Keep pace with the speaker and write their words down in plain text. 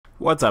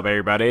What's up,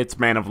 everybody? It's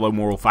Man of Low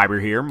Moral Fiber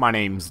here. My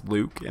name's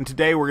Luke, and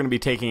today we're going to be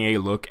taking a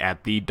look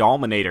at the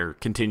Dahlminator,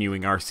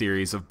 continuing our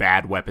series of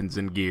bad weapons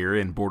and gear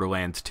in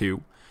Borderlands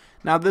 2.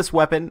 Now, this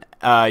weapon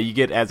you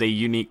get as a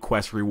unique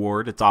quest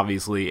reward. It's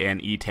obviously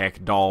an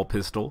etech dahl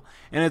pistol,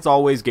 and it's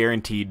always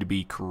guaranteed to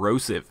be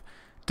corrosive.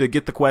 To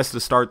get the quest to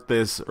start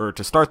this, or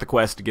to start the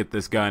quest to get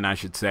this gun, I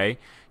should say,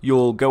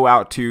 you'll go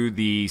out to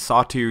the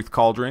Sawtooth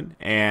Cauldron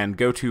and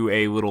go to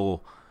a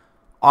little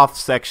off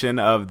section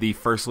of the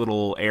first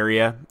little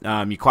area.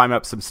 You climb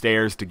up some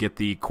stairs to get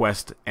the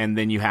quest, and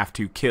then you have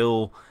to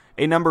kill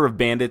a number of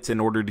bandits in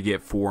order to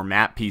get 4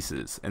 map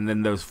pieces. And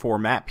then those 4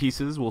 map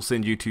pieces will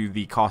send you to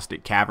the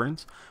Caustic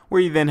Caverns, where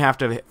you then have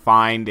to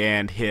find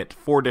and hit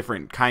 4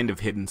 different kind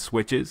of hidden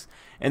switches,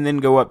 and then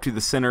go up to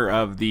the center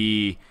of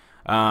the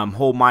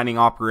whole mining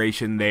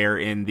operation there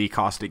in the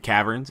Caustic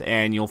Caverns,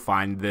 and you'll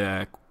find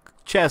the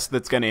chest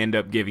that's going to end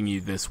up giving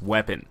you this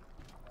weapon.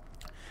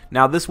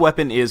 Now, this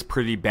weapon is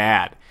pretty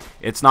bad.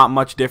 It's not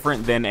much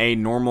different than a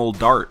normal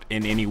dart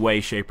in any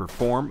way, shape, or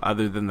form,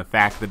 other than the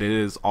fact that it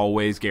is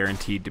always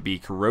guaranteed to be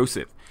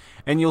corrosive.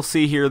 And you'll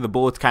see here the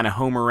bullets kind of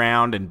home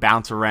around and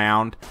bounce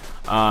around,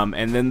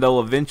 and then they'll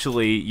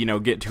eventually,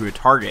 get to a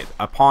target.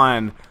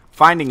 Upon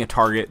finding a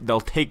target, they'll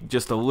take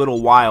just a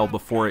little while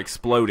before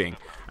exploding.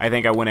 I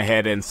think I went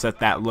ahead and set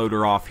that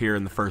loader off here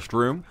in the first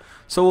room.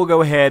 So we'll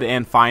go ahead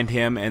and find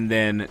him and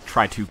then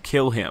try to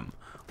kill him,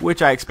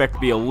 which I expect to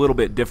be a little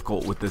bit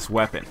difficult with this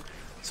weapon.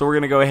 So we're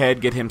going to go ahead,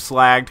 get him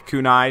slagged,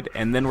 kunai'd,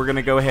 and then we're going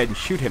to go ahead and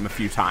shoot him a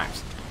few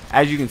times.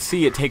 As you can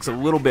see, it takes a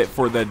little bit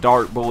for the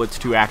dart bullets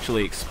to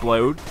actually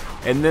explode,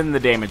 and then the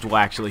damage will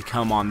actually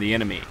come on the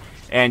enemy.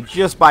 And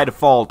just by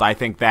default, I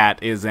think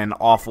that is an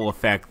awful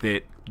effect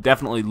that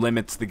definitely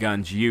limits the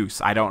gun's use.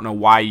 I don't know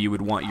why you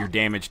would want your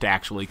damage to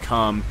actually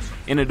come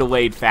in a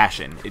delayed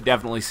fashion. It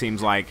definitely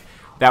seems like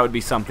that would be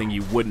something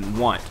you wouldn't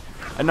want.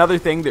 Another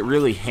thing that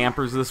really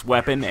hampers this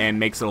weapon and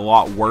makes it a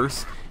lot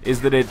worse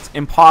is that it's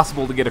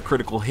impossible to get a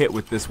critical hit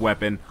with this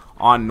weapon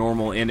on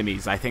normal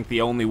enemies. I think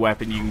the only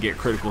weapon you can get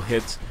critical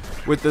hits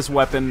with this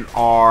weapon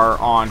are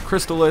on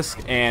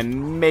Crystallisk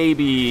and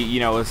maybe,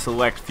 a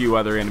select few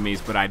other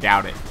enemies, but I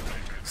doubt it.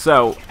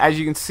 So, as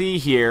you can see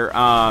here,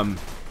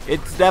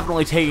 it's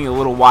definitely taking a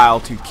little while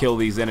to kill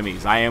these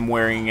enemies. I am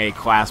wearing a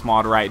class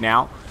mod right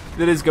now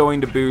that is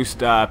going to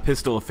boost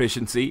pistol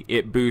efficiency.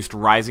 It boosts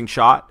rising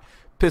shot,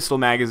 pistol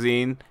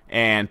magazine,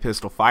 and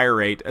pistol fire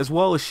rate, as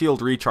well as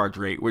shield recharge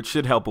rate, which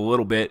should help a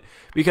little bit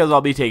because I'll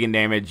be taking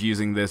damage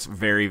using this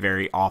very,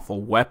 very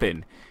awful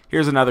weapon.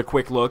 Here's another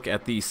quick look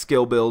at the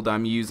skill build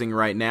I'm using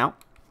right now.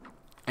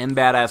 And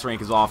badass rank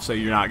is off, so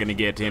you're not going to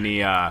get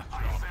any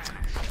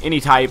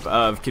type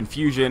of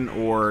confusion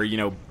or,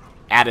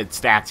 added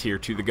stats here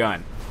to the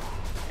gun.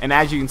 And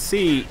as you can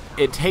see,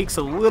 it takes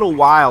a little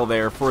while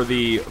there for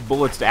the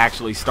bullets to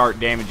actually start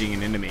damaging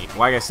an enemy.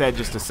 Like I said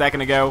just a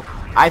second ago,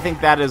 I think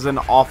that is an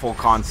awful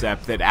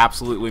concept that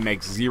absolutely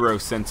makes zero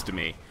sense to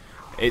me.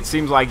 It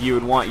seems like you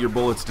would want your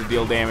bullets to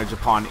deal damage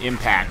upon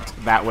impact.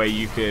 That way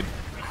you could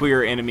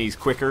clear enemies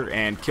quicker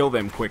and kill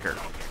them quicker.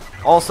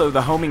 Also,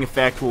 the homing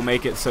effect will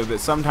make it so that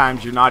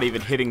sometimes you're not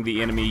even hitting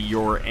the enemy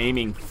you're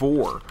aiming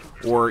for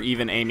or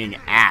even aiming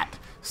at.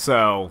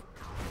 So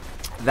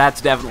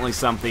that's definitely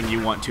something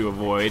you want to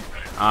avoid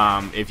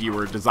if you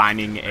were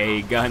designing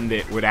a gun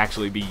that would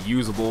actually be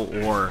usable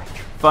or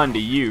fun to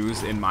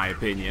use, in my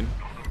opinion.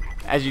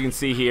 As you can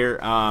see here,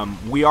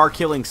 we are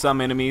killing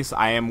some enemies.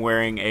 I am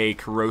wearing a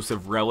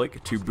corrosive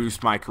relic to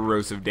boost my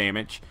corrosive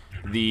damage,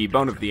 the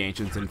Bone of the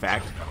Ancients, in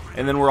fact.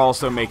 And then we're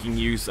also making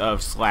use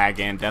of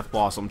Slag and Death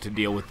Blossom to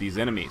deal with these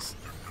enemies,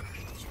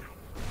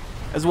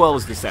 as well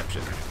as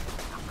Deception.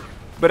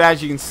 But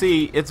as you can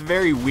see, it's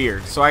very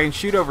weird. So I can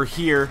shoot over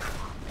here,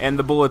 and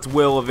the bullets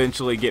will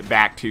eventually get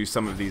back to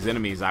some of these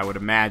enemies, I would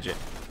imagine.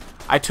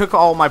 I took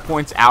all my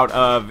points out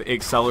of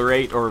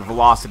Accelerate, or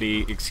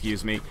Velocity,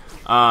 excuse me,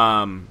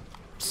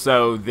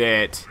 so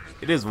that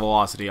it is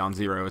Velocity on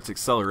 0. It's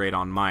Accelerate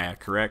on Maya,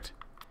 correct?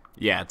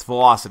 Yeah, it's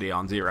Velocity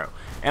on 0.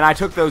 And I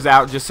took those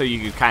out just so you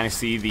could kind of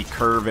see the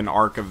curve and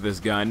arc of this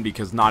gun,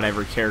 because not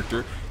every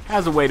character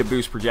has a way to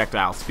boost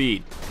projectile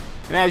speed.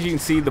 And as you can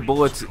see, the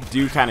bullets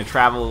do kind of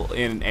travel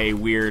in a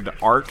weird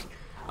arc.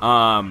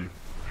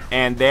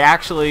 And they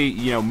actually,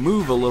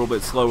 move a little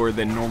bit slower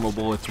than normal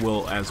bullets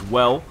will as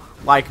well,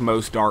 like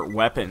most dart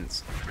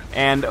weapons.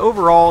 And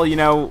overall,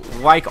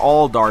 like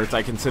all darts,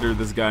 I consider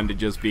this gun to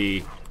just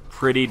be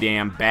pretty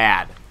damn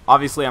bad.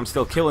 Obviously, I'm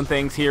still killing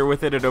things here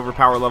with it at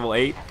overpower level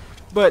 8,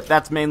 but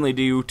that's mainly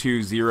due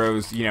to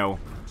Zero's,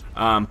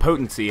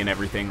 potency and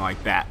everything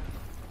like that.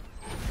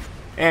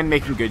 And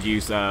making good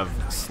use of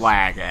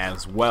slag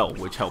as well,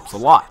 which helps a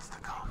lot.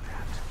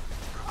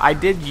 I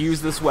did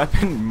use this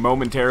weapon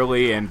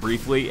momentarily and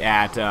briefly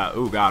at,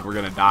 oh god, we're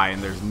gonna die,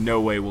 and there's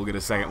no way we'll get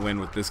a second win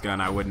with this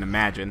gun, I wouldn't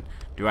imagine.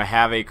 Do I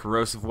have a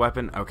corrosive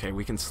weapon? Okay,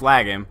 we can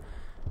slag him,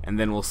 and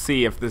then we'll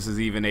see if this is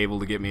even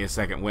able to get me a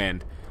second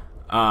wind.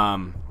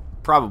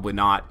 Probably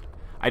not.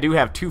 I do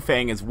have Two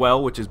Fang as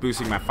well, which is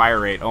boosting my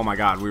fire rate. Oh my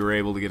god, we were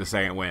able to get a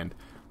second wind.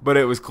 but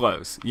it was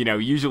close. You know,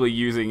 usually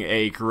using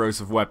a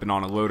corrosive weapon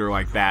on a loader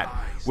like that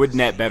would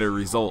net better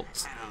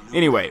results.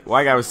 Anyway,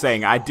 like I was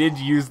saying, I did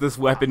use this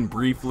weapon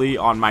briefly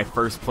on my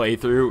first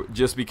playthrough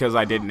just because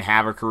I didn't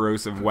have a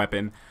corrosive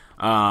weapon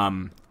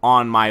on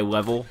my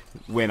level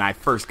when I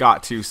first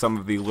got to some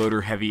of the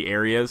loader heavy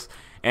areas.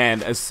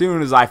 And as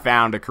soon as I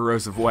found a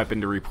corrosive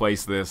weapon to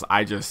replace this,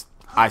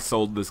 I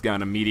sold this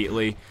gun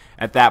immediately.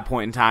 At that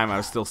point in time, I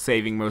was still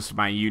saving most of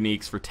my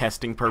uniques for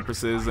testing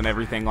purposes and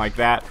everything like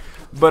that,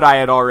 but I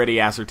had already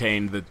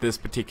ascertained that this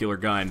particular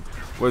gun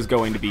was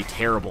going to be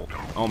terrible.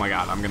 Oh my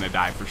god, I'm gonna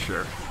die for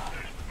sure.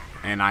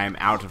 And I am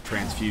out of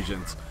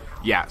transfusions.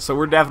 Yeah, so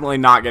we're definitely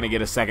not gonna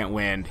get a second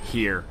wind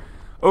here.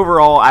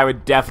 Overall, I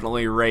would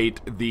definitely rate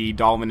the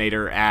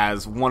Dahlminator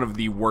as one of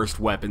the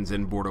worst weapons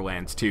in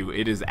Borderlands 2.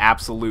 It is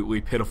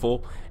absolutely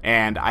pitiful,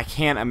 and I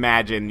can't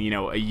imagine, you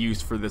know, a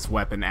use for this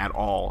weapon at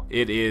all.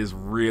 It is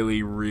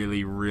really,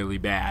 really, really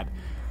bad.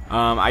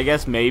 I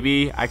guess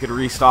maybe I could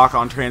restock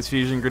on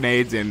transfusion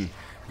grenades and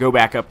go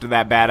back up to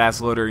that badass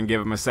loader and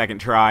give him a second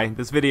try.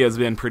 This video has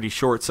been pretty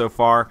short so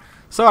far,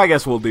 so I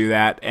guess we'll do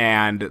that,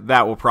 and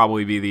that will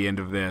probably be the end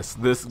of this.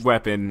 This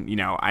weapon, you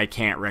know, I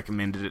can't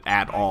recommend it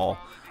at all.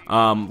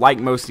 Like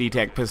most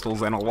etech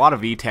pistols and a lot of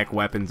etech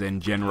weapons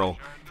in general,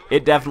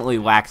 it definitely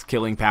lacks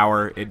killing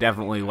power, it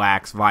definitely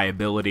lacks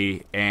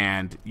viability,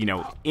 and, you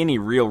know, any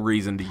real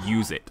reason to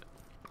use it.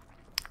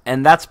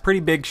 And that's a pretty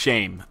big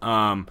shame.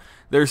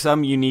 There's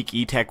some unique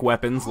etech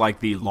weapons like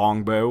the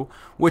longbow,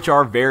 which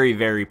are very,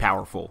 very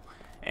powerful.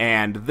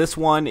 And this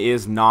one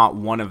is not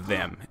one of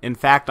them. In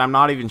fact, I'm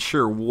not even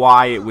sure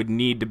why it would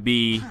need to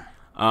be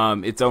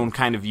its own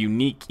kind of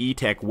unique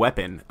etech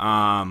weapon,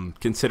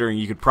 considering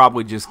you could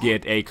probably just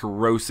get a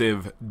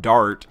corrosive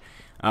dart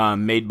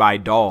made by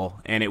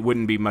Dahl, and it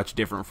wouldn't be much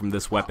different from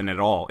this weapon at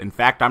all. In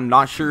fact, I'm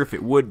not sure if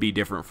it would be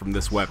different from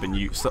this weapon.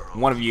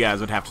 One of you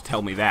guys would have to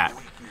tell me that.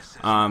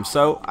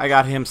 So I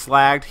got him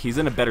slagged. He's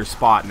in a better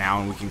spot now,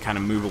 and we can kind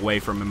of move away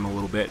from him a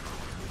little bit.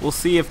 We'll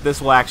see if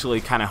this will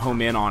actually kind of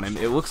home in on him.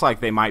 It looks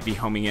like they might be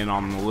homing in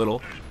on him a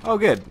little. Oh,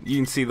 good. You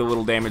can see the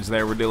little damage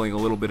there. We're dealing a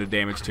little bit of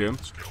damage to him.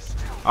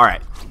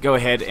 Alright, go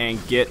ahead and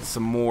get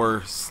some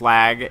more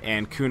slag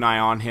and kunai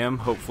on him.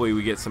 Hopefully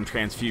we get some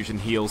transfusion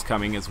heals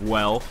coming as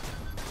well.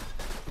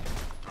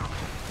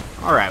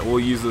 Alright, we'll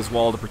use this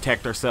wall to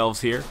protect ourselves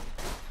here.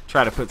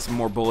 Try to put some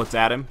more bullets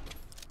at him.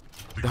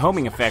 The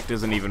homing effect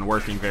isn't even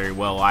working very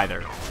well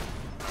either.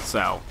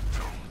 So,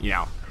 you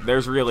know,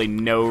 there's really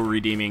no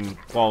redeeming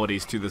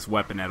qualities to this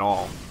weapon at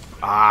all.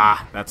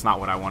 Ah, that's not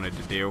what I wanted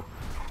to do.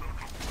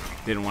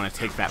 Didn't want to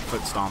take that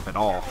foot stomp at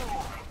all.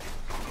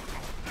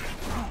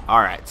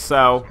 Alright,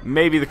 so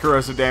maybe the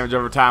corrosive damage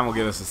over time will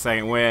give us a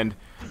second wind.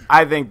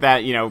 I think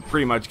that, you know,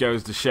 pretty much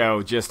goes to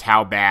show just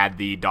how bad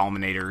the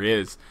Dahlminator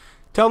is.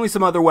 Tell me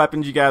some other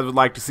weapons you guys would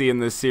like to see in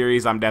this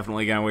series. I'm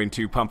definitely going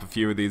to pump a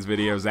few of these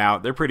videos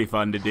out. They're pretty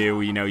fun to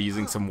do, you know,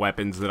 using some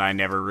weapons that I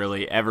never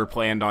really ever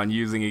planned on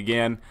using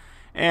again.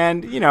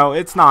 And, you know,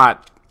 it's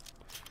not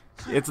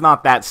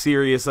that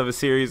serious of a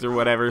series or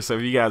whatever, so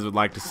if you guys would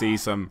like to see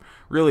some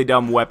really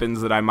dumb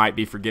weapons that I might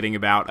be forgetting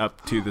about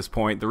up to this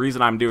point, the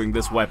reason I'm doing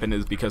this weapon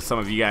is because some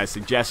of you guys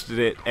suggested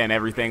it and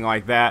everything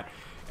like that,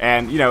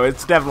 and, you know,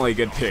 it's definitely a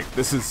good pick.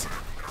 This is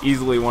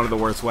easily one of the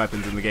worst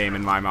weapons in the game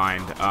in my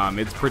mind.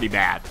 It's pretty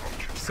bad,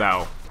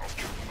 so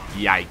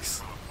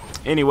yikes.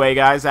 Anyway,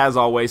 guys, as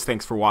always,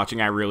 thanks for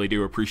watching. I really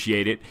do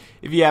appreciate it.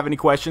 If you have any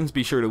questions,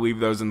 be sure to leave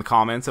those in the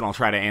comments, and I'll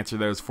try to answer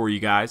those for you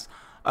guys.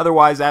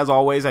 Otherwise, as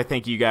always, I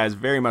thank you guys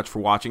very much for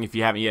watching. If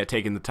you haven't yet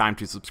taken the time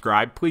to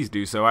subscribe, please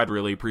do so. I'd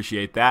really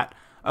appreciate that.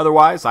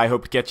 Otherwise, I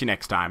hope to catch you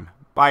next time.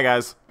 Bye,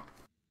 guys.